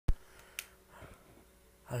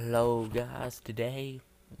Hello guys, today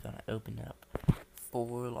we're gonna open up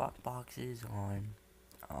 4 lock boxes on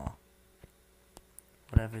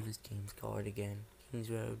whatever this game's called again, Kings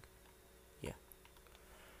Road. Yeah.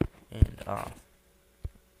 And as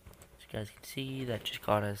you guys can see, that just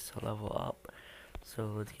got us a level up. So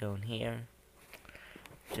let's go in here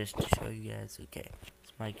just to show you guys. Okay,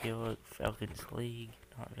 it's my guild, Falcons League.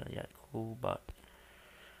 Not really that cool, but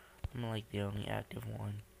I'm like the only active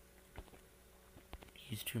one.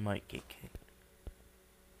 These two might get kicked.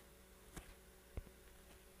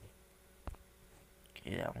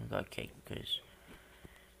 Okay, that one got kicked because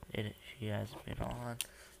she hasn't been on.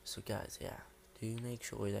 So guys, yeah, do make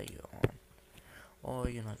sure that you're on, or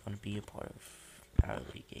you're not gonna be a part of our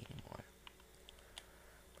league anymore.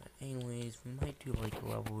 But anyways, we might do like a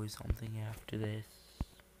level or something after this.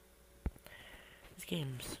 This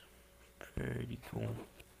game's pretty cool.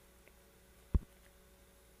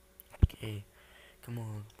 Okay, come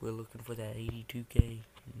on, we're looking for that 82k.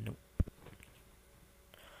 Nope.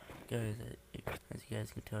 Guys, as you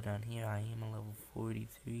guys can tell down here, I am a level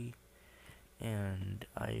 43, and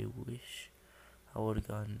I wish I would have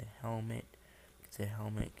gotten the helmet, because the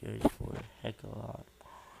helmet goes for a heck of a lot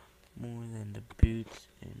more than the boots,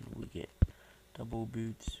 and we get double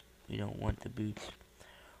boots. We don't want the boots,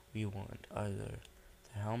 we want either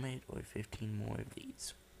the helmet or 15 more of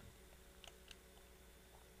these.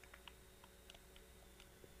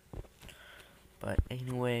 But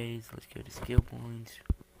anyways, let's go to skill points.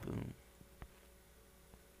 Boom.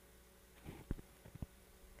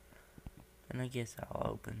 And I guess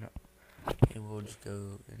I'll open up. Okay, we'll just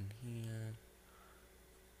go in here.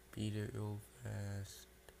 Beat it real fast.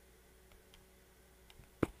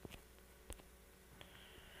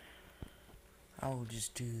 I'll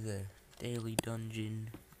just do the daily dungeon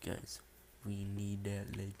because we need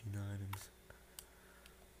that legend items.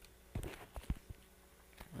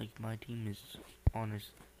 Like, my team is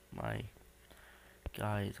my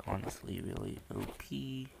guy is honestly really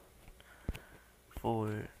OP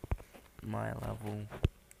for my level,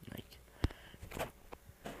 like,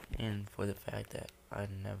 and for the fact that I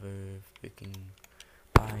never freaking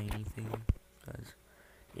buy anything, because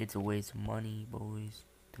it's a waste of money, boys,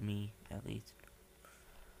 to me at least.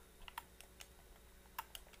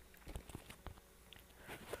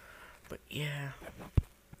 But yeah,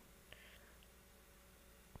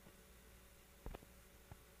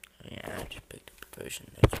 I just picked up the potion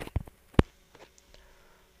next.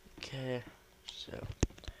 Okay, so,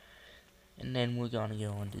 and then we're gonna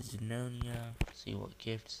go on to Zenonia, see what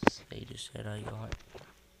gifts they just said I got.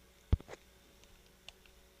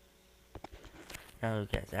 Now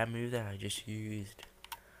guys, that move that I just used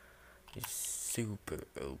is super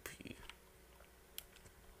OP.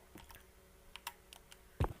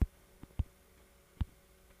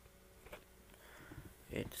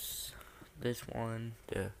 It's this one,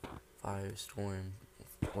 the Firestorm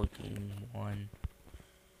looking one,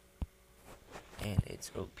 and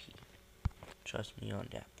it's OP. Trust me on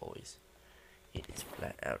that, boys. It is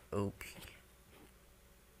flat out OP.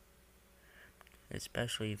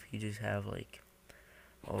 Especially if you just have like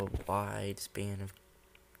a wide span of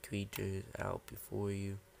creatures out before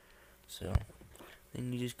you. So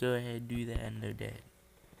then you just go ahead and do that and they're dead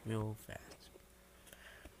real fast.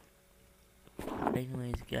 But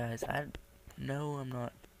anyways guys, I know I'm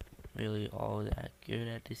not really all that good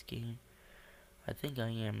at this game. I think I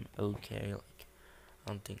am okay. Like,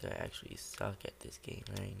 I don't think I actually suck at this game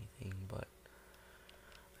or anything, but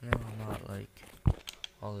I know I'm not like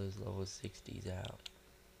all those level 60s out.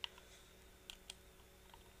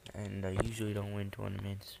 And I usually don't win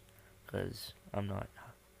tournaments because I'm not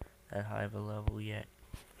that high of a level yet.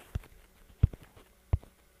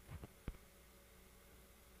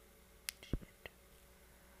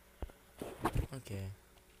 Okay,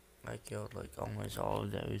 I killed like almost all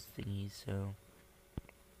of those thingies, so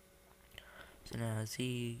now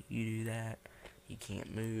see, you do that, he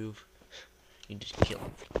can't move, you just kill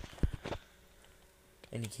him.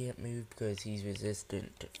 And he can't move because he's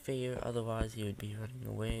resistant to fear, otherwise he would be running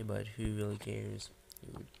away, but who really cares?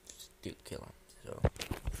 You would still kill him, so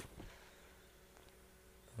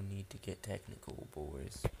no need to get technical,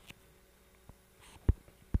 boys.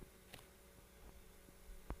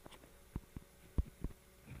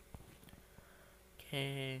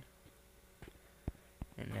 Okay,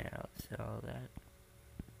 and now sell that,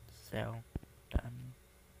 sell, done.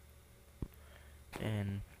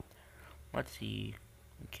 And let's see.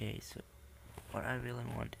 Okay, so what I really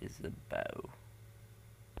want is the bow.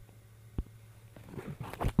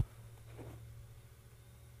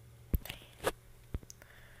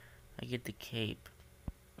 I get the cape.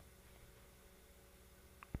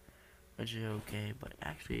 which is okay, but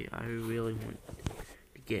actually I really want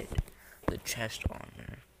to get the chest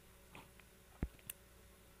armor.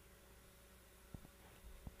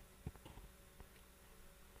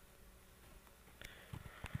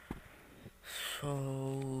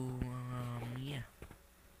 So, yeah.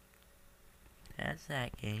 That's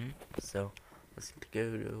that game. So, let's go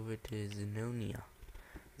over to Zenonia.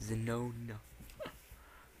 Zenona.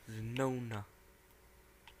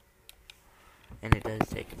 And it does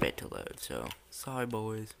take a bit to load, so sorry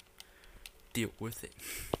boys. Deal with it.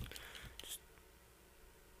 Just,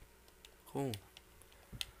 cool.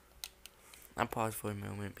 I paused for a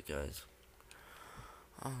moment because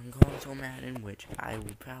on console Madden, which I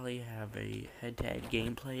will probably have a head-to-head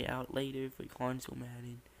gameplay out later for console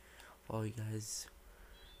Madden. For all you guys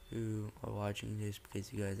who are watching this,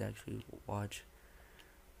 because you guys actually watch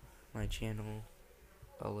my channel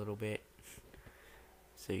a little bit.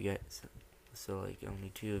 So you guys, so like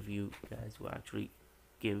only 2 of you guys will actually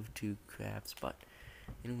give 2 craps. But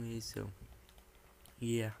anyways, so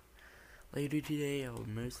yeah. Later today, I will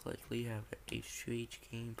most likely have a Strange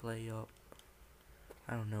gameplay up.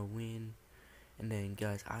 I don't know when. And then,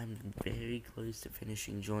 guys, I'm very close to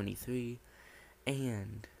finishing Journey 3.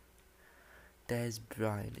 And Des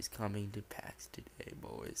Bryant is coming to PAX today,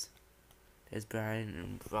 boys. Des Bryant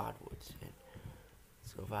and Broadwood said.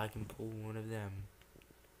 So if I can pull one of them,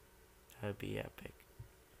 that would be epic.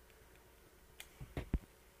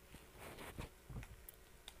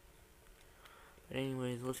 But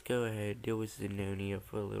anyways, let's go ahead, deal with Zenonia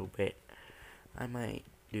for a little bit. I might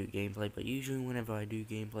do gameplay, but usually whenever I do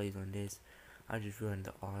gameplays on this, I just run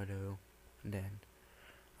the auto, and then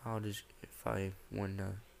I'll just, if I want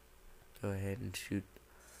to go ahead and shoot,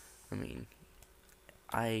 I mean,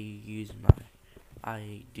 I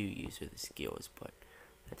do use the skills, but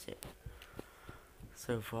that's it.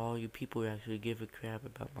 So for all you people who actually give a crap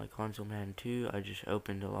about my console Madden 2, I just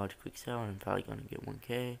opened a large quick sale, and I'm probably going to get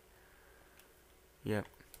 1K. Yep,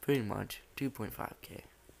 pretty much, 2.5K.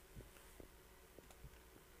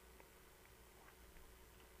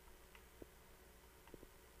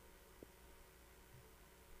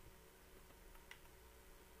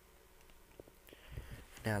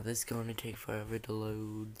 Now this is going to take forever to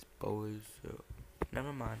load, boys, so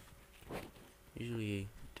never mind. Usually it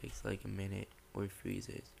takes like a minute or it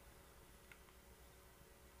freezes.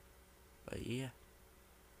 But yeah.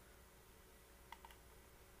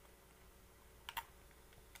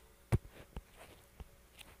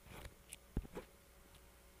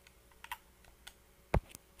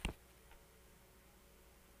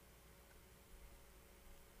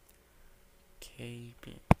 Okay,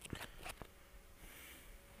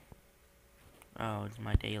 oh, it's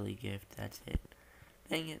my daily gift, that's it.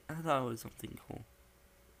 Dang it, I thought it was something cool.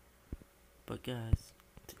 But guys,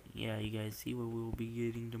 yeah, you guys see what we'll be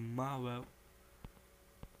getting tomorrow.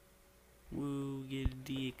 We'll get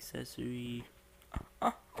the accessory.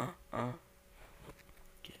 Okay.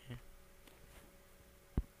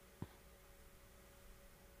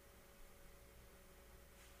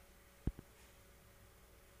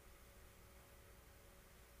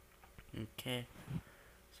 Okay.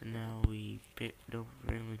 So now we don't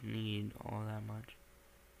really need all that much.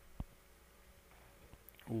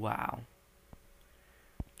 Wow.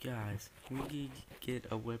 Guys, we could get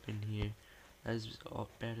a weapon here that's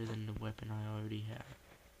better than the weapon I already have.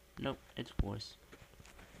 Nope, it's worse.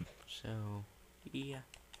 So, yeah.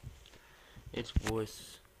 It's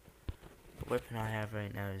worse. The weapon I have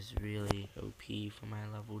right now is really OP for my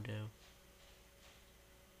level though.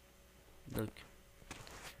 Look.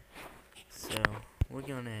 So, we're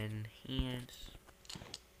gonna enhance.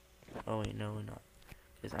 Oh wait, no we're not.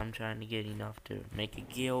 Because I'm trying to get enough to make a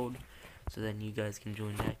guild. So then you guys can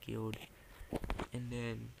join that guild. And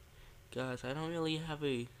then, guys, I don't really have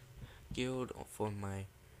a guild for my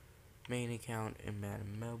main account in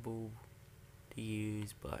Madden Mobile to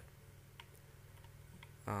use, but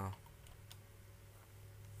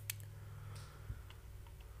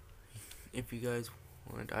if you guys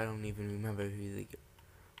want, I don't even remember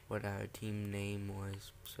what our team name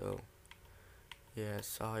was. So yeah,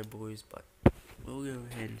 sorry boys, but we'll go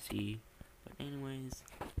ahead and see. But anyways,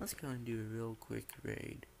 let's go and do a real quick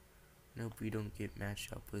raid. I hope we don't get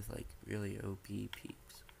matched up with like really OP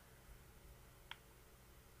peeps.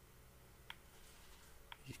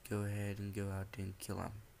 Just go ahead and go out there and kill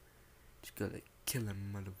them. Just gotta kill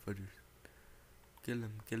them, motherfuckers. Kill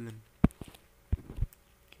them.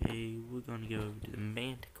 Okay, we're gonna go over to the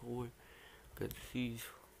Manticore, cause she's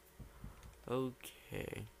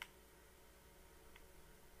okay.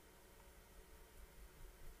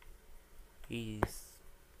 He's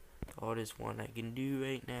the hardest one I can do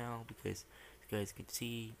right now, because you guys can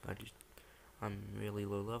see I just I'm really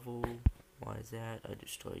low level. Why is that? I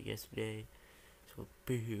just started yesterday. So,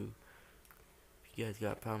 boo. If you guys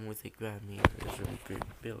got a problem with it, grab me. It's really good.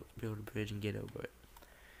 Build a bridge and get over it.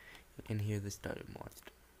 You can hear the starter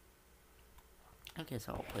monster. I guess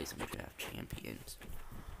I'll play some draft champions.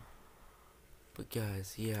 But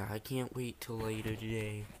guys, yeah, I can't wait till later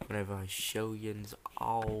today whenever I show yous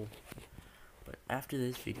all. But after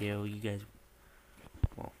this video, you guys,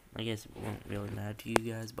 well, I guess it won't really matter to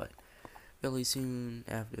you guys, but really soon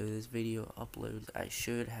after this video uploads, I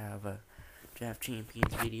should have a draft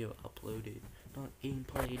champions video uploaded. Not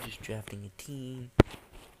gameplay, just drafting a team.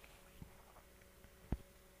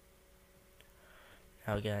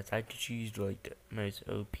 Now guys, I just used like the most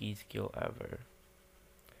OP skill ever.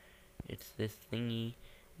 It's this thingy,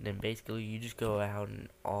 and then basically you just go out and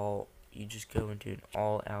you just go into an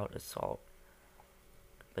all-out assault.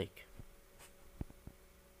 Like,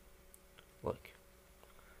 look,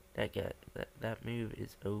 that guy, that move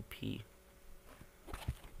is OP. Okay,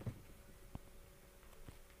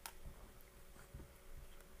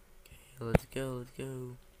 let's go.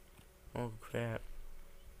 Oh crap.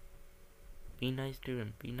 Be nice to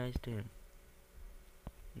him.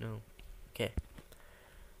 No. Okay.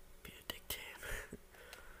 Be a dick to him.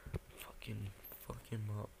 Fuck him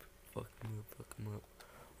up.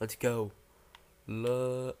 Let's go.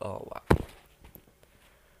 Oh wow.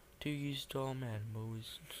 Do you still mad,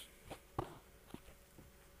 boys?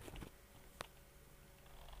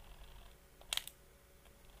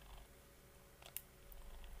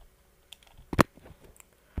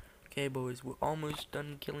 Okay, boys, we're almost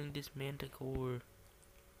done killing this manticore.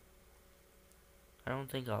 I don't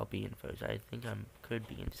think I'll be in first. I think I could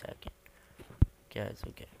be in second. Guys,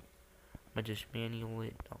 okay. I just manual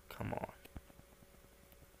it. Oh, come on.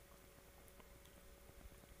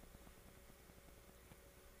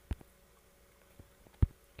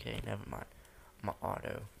 Okay, never mind. I'm a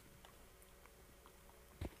auto.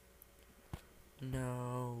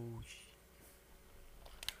 No.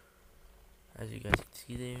 As you guys can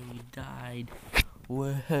see there, we died.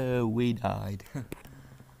 Whoa, we died. That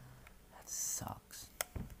sucks.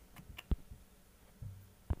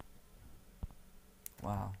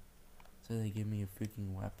 Wow. So they give me a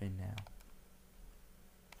freaking weapon now.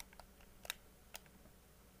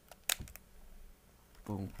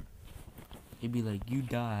 Boom. He'd be like, you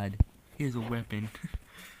died. Here's a weapon.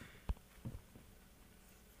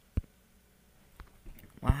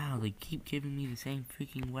 Wow, they keep giving me the same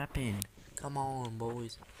freaking weapon. Come on,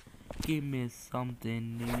 boys. Give me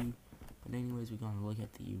something new. But anyways, we're gonna look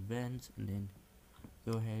at the events and then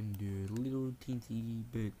go ahead and do a little teensy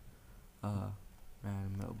bit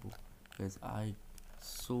random mobile. Because I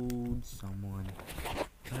sold someone,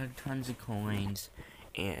 got tons of coins,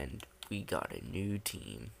 and we got a new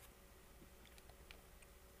team.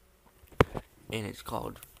 And it's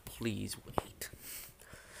called Please Wait.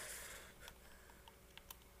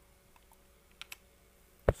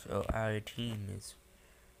 So our team is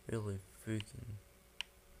really freaking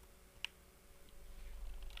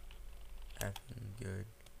effing good.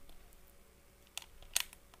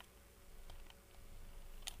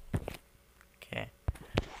 Okay,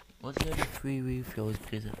 let's go to free refills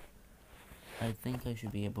because I think I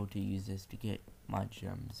should be able to use this to get my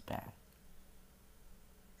gems back.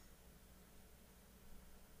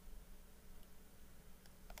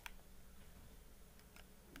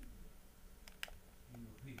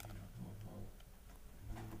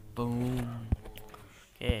 Boom.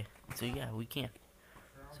 Okay, so yeah, we can.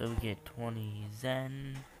 So we get 20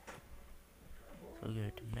 Zen. So we go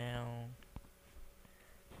to mail.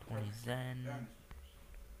 20 Zen.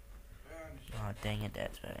 Oh, dang it,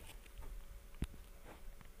 that's right.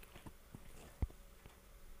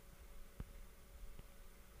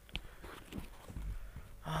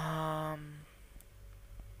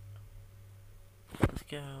 Let's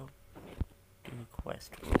go do a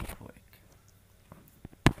quest real quick.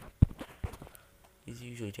 These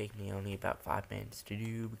usually take me only about 5 minutes to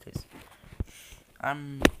do because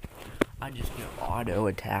I just get auto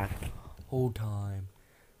attack whole time.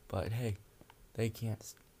 But hey, they can't.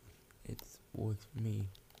 It works for me.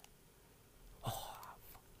 Oh,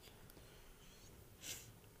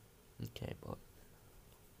 okay, but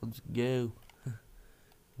let's go.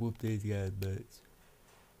 Whoop these guys' butts.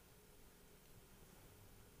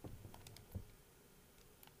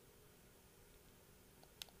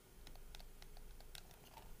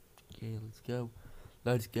 Okay, let's go.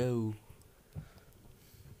 Let's go.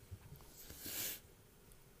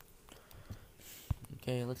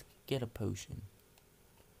 Okay, let's get a potion.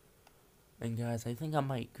 And guys, I think I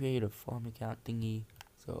might create a farm account thingy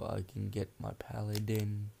so I can get my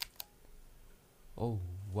paladin. Oh,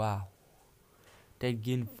 wow. Dead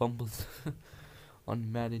Gin fumbles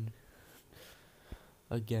on Madden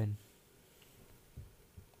again.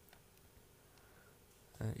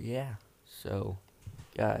 Yeah, so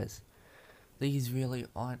guys, these really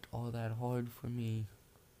aren't all that hard for me,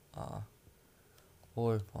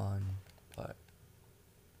 or fun, but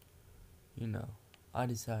you know, I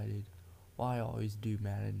decided why always do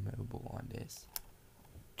Madden Mobile on this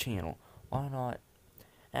channel? Why not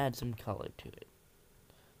add some color to it?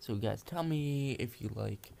 So guys, tell me if you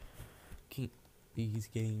like these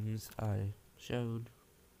games I showed.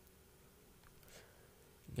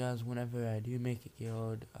 Guys, whenever I do make a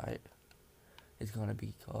guild, it's gonna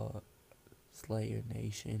be called Slayer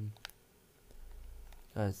Nation.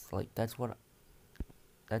 Guys, like that's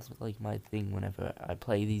like my thing whenever I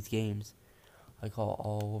play these games. I call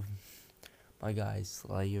all of my guys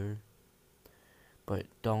Slayer, but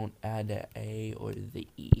don't add the A or the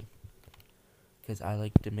E, because I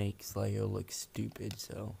like to make Slayer look stupid,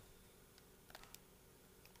 so.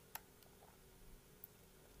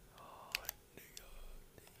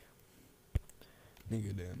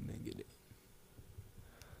 Nigga damn.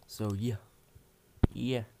 So yeah.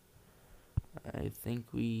 I think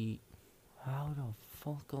how the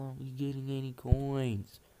fuck aren't we getting any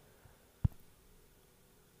coins?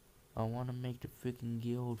 I wanna make the freaking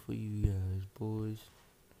guild for you guys, boys.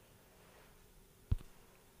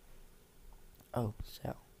 Oh,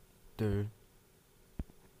 so, third.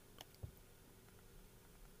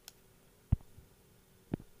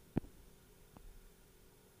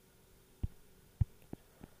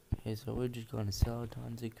 Okay, so we're just gonna sell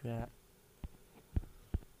tons of crap.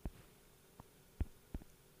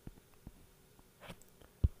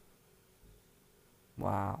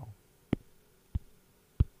 Wow.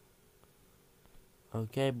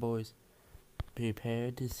 Okay, boys.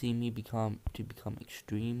 Prepare to see me become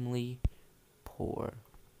extremely poor.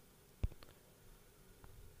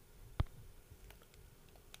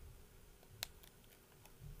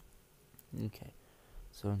 Okay.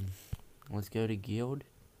 So let's go to guild.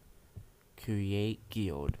 Create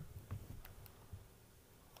guild.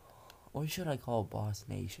 Or should I call Boss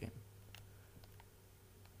Nation?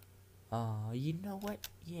 You know what?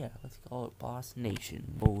 Yeah, let's call it Boss Nation,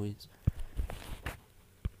 boys.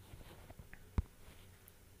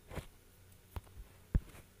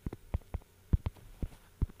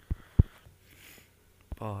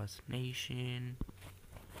 Boss Nation.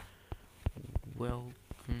 Welcome,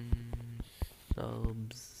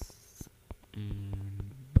 subs,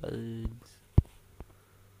 and buds.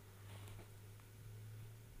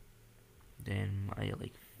 Then my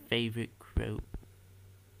favorite quote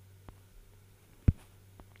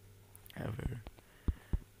ever.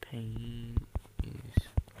 Pain is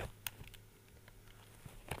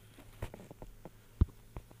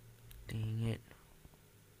dang it.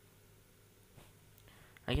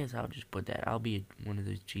 I guess I'll just put that. I'll be one of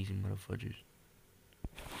those cheesy motherfuckers.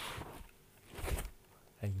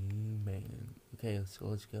 Hey man. Okay, so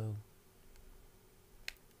let's go.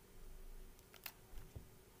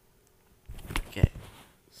 Okay,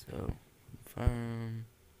 so confirm.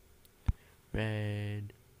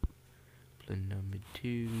 Red. Play number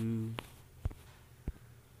 2.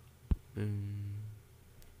 Boom.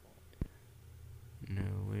 No,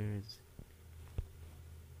 where's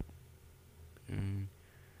boom.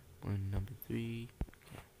 One number 3.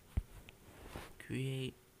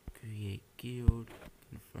 Okay. Create guild.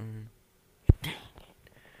 Confirm. Dang it.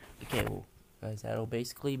 Okay, well, guys, that'll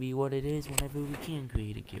basically be what it is whenever we can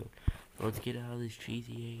create a guild. So let's get out of this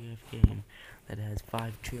cheesy AF game that has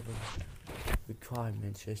 5 trillion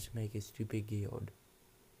requirements just to make a stupid guild.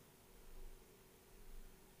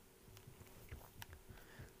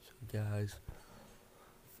 So guys,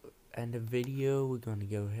 end the video, we're gonna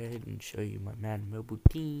go ahead and show you my Madden Mobile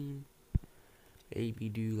team. Maybe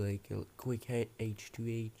do like a quick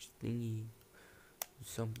H2H thingy,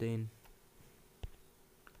 something.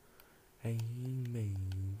 Hey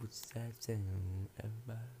man, what's that sound?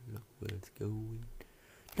 Everybody look where it's going.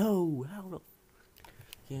 No, how the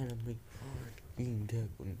can I make game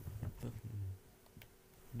tackling?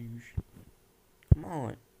 Come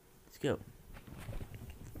on, let's go.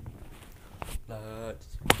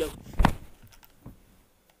 Let's go.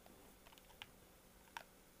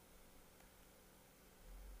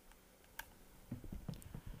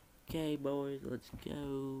 Okay, boys, let's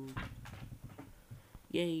go.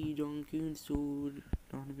 Yay, John Coon sword.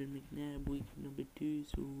 Donovan McNabb, week number 2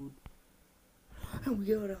 sword. And we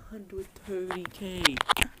got 130k.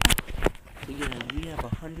 So yeah, we have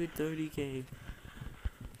 130k.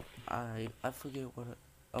 I forget what.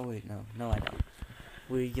 Oh wait, no, I don't.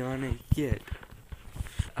 We're gonna get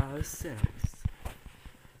ourselves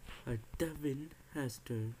a a Devin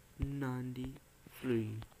Hester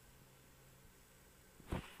 93.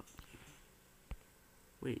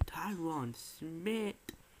 Wait, Tyron Smith.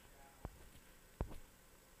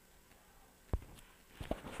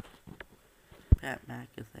 Pat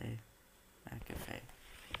McAfee.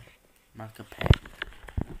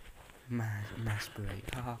 Masquerade.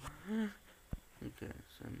 Haha. Okay,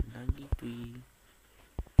 so 93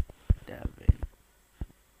 Devin.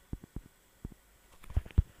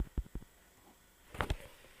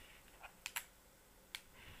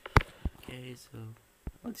 Okay, so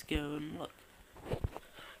let's go and look.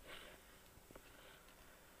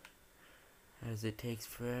 As it takes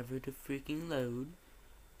forever to freaking load.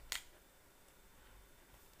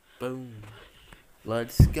 Boom.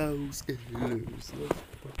 Let's go, Steelers. Let's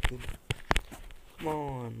fucking. Come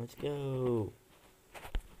on, let's go.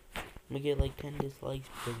 I'm gonna get like 10 dislikes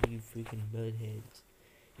because of you freaking buttheads.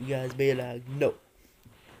 You guys be like, no.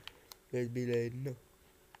 You guys be like, no.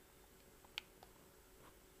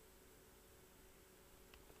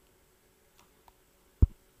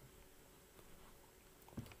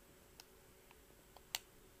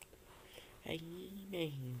 Hey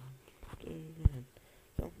man,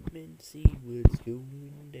 come and see what's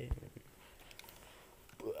going down.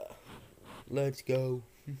 Let's go.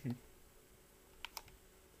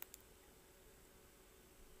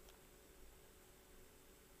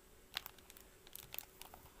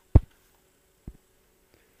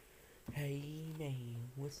 Hey man,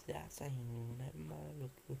 what's that sound? Everybody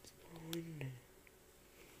look what's going on.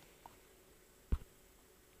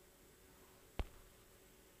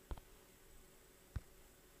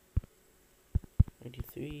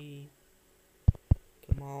 93.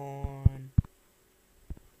 Come on.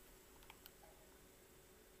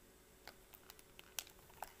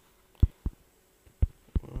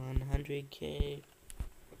 100K.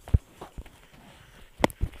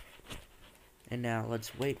 And now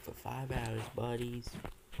let's wait for 5 hours, buddies.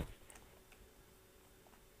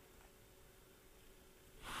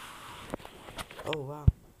 Oh wow.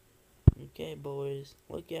 Okay, boys,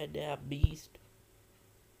 look at that beast.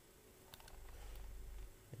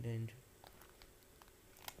 And then,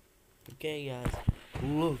 okay, guys,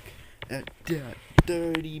 look at that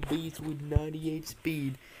dirty beast with 98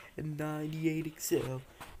 speed and 98 excel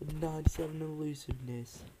and 97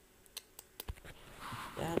 elusiveness.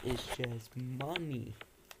 That is just money.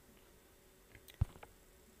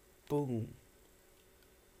 Boom.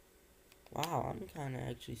 Wow, I'm kind of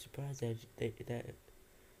actually surprised that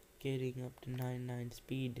getting up to 99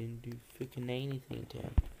 speed didn't do freaking anything to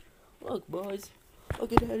him. Look, boys.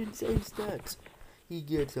 Look at that insane stats. He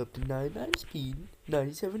gets up to 99 speed,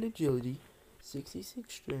 97 agility,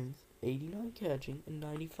 66 strength, 89 catching, and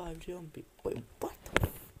 95 jumping. Wait, what the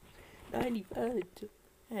f? 95?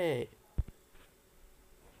 Hey.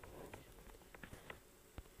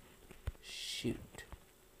 Shoot.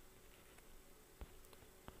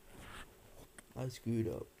 I screwed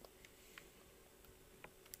up.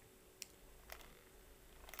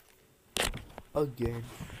 Again.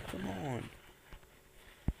 Come on.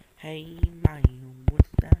 Hey man, what's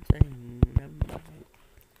that thing?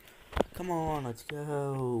 Come on, let's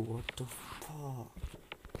go. What the fuck?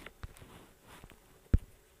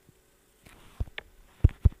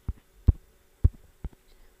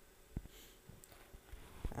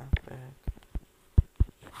 Halfback.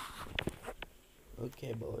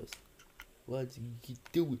 Okay, boys. Let's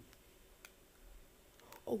do it.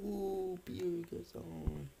 Oh, beer goes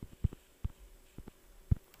on.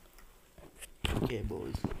 Okay,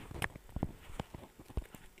 boys.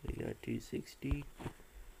 We got 260.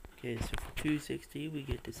 Okay, so for 260, we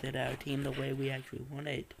get to set our team the way we actually want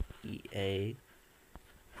it. EA.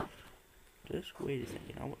 Just wait a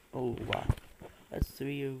second. Oh, wow. That's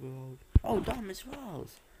 3 overall. Oh, Thomas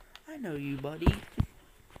Rawls. I know you, buddy.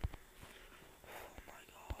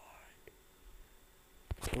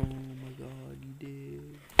 Oh my god, you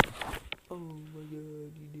did. Oh my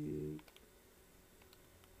god, you did.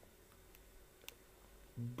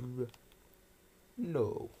 Bruh.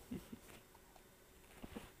 No.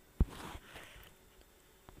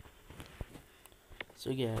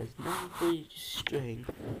 So guys, now for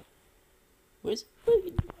strength. Where's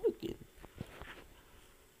it working?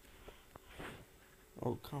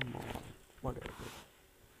 Oh, come on. Whatever.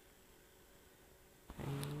 Oh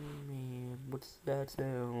man, what's that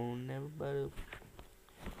sound? Everybody.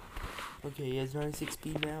 Okay, he has 96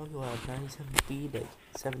 speed now. He'll have 97 speed at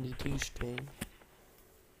 72 strength.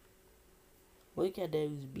 Look at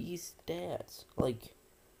those beast stats. Like,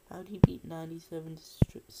 how do you beat 97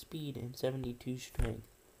 speed and 72 strength?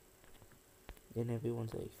 And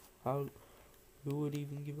everyone's like, who would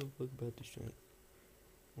even give a fuck about the strength?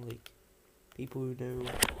 like people who know.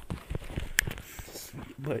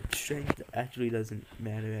 But strength actually doesn't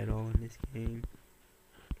matter at all in this game.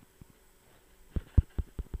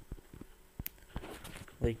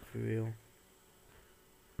 Like, for real.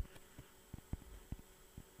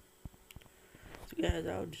 So guys,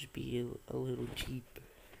 I'll just be a little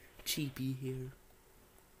cheapy here.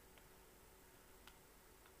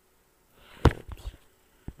 Oops.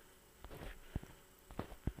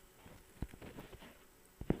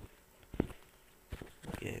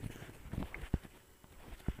 Okay.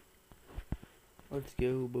 Let's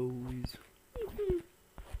go, boys.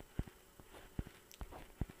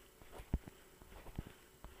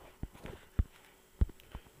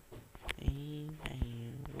 Hey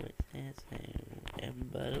man, what's that sound?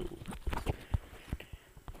 Everybody.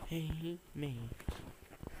 Hey man.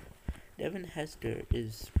 Devin Hester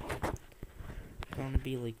is gonna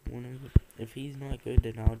be like one of the, if he's not good,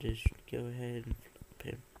 then I'll just go ahead and flip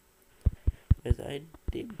him. Because I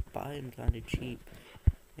did buy him kind of cheap,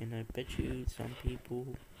 and I bet you some people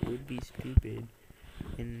would be stupid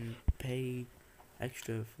and pay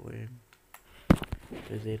extra for him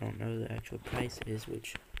because they don't know the actual prices,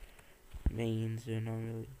 which means they're not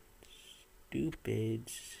really stupid,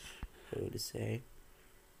 so to say.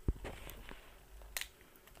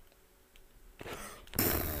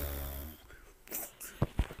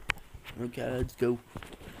 Okay, let's go.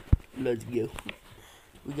 Let's go.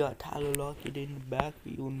 We got Tyler Lockett in the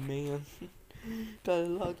backfield, man. Tyler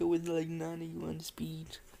Lockett with like 91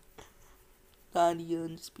 speed.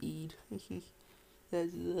 91 speed.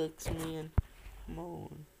 That sucks, man. Come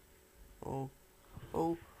on. Oh.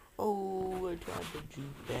 I tried to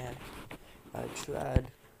juke back. I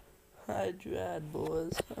tried,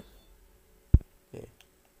 boys. Okay.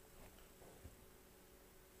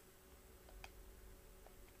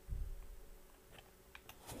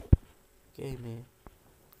 Okay, man.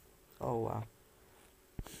 Oh, wow.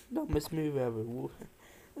 Dumbest move ever.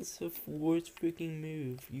 That's the worst freaking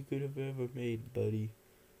move you could have ever made, buddy.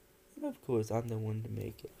 And of course, I'm the one to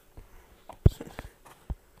make it.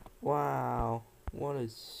 Wow. What a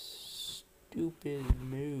stupid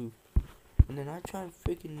move. And then I tried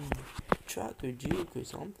freaking track or juke or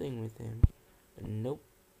something with him. But nope.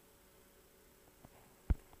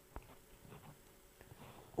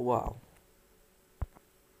 Wow.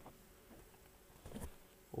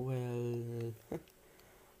 Well,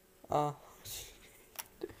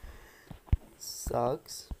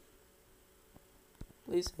 sucks.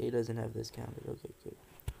 At least he doesn't have this counted. Okay, good.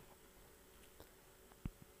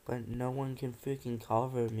 But no one can freaking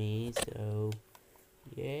cover me, so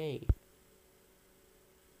yay.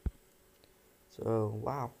 So,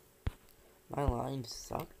 wow. My line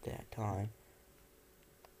sucked that time.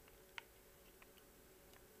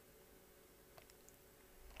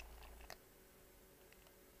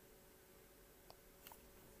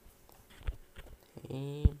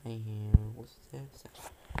 Hey man, what's that?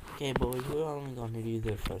 Okay boys, we're only gonna do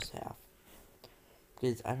the first half.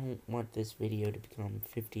 Because I don't want this video to become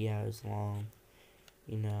 50 hours long.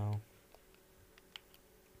 You know.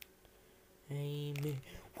 Hey man,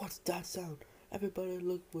 what's that sound? Everybody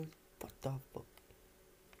look what the fuck?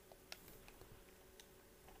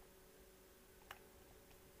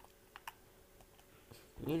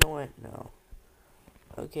 You know what? No.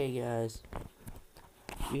 Okay guys.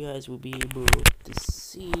 You guys will be able to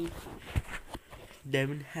see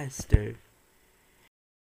Devin Hester